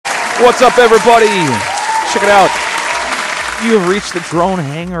What's up, everybody? Check it out. You have reached the Drone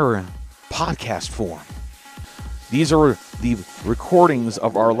Hangar podcast form. These are the recordings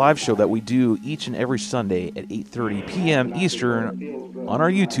of our live show that we do each and every Sunday at 8:30 p.m. Eastern on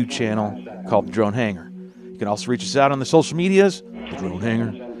our YouTube channel called The Drone Hangar. You can also reach us out on the social medias, The Drone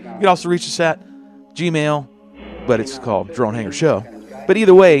Hangar. You can also reach us at Gmail, but it's called Drone Hangar Show. But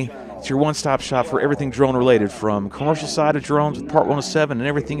either way, it's your one-stop shop for everything drone-related, from commercial side of drones with Part 107 and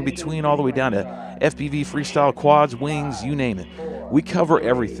everything in between, all the way down to FPV, freestyle, quads, wings, you name it. We cover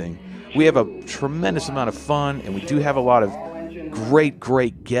everything. We have a tremendous amount of fun, and we do have a lot of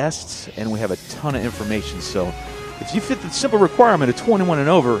great guests, and we have a ton of information. So if you fit the simple requirement of 21 and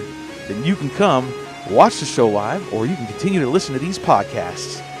over, then you can come watch the show live, or you can continue to listen to these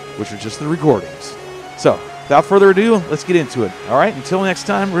podcasts, which are just the recordings. So without further ado, let's get into it. All right, until next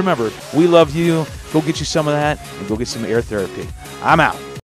time, remember, we love you. Go get you some of that, and go get some air therapy. I'm out.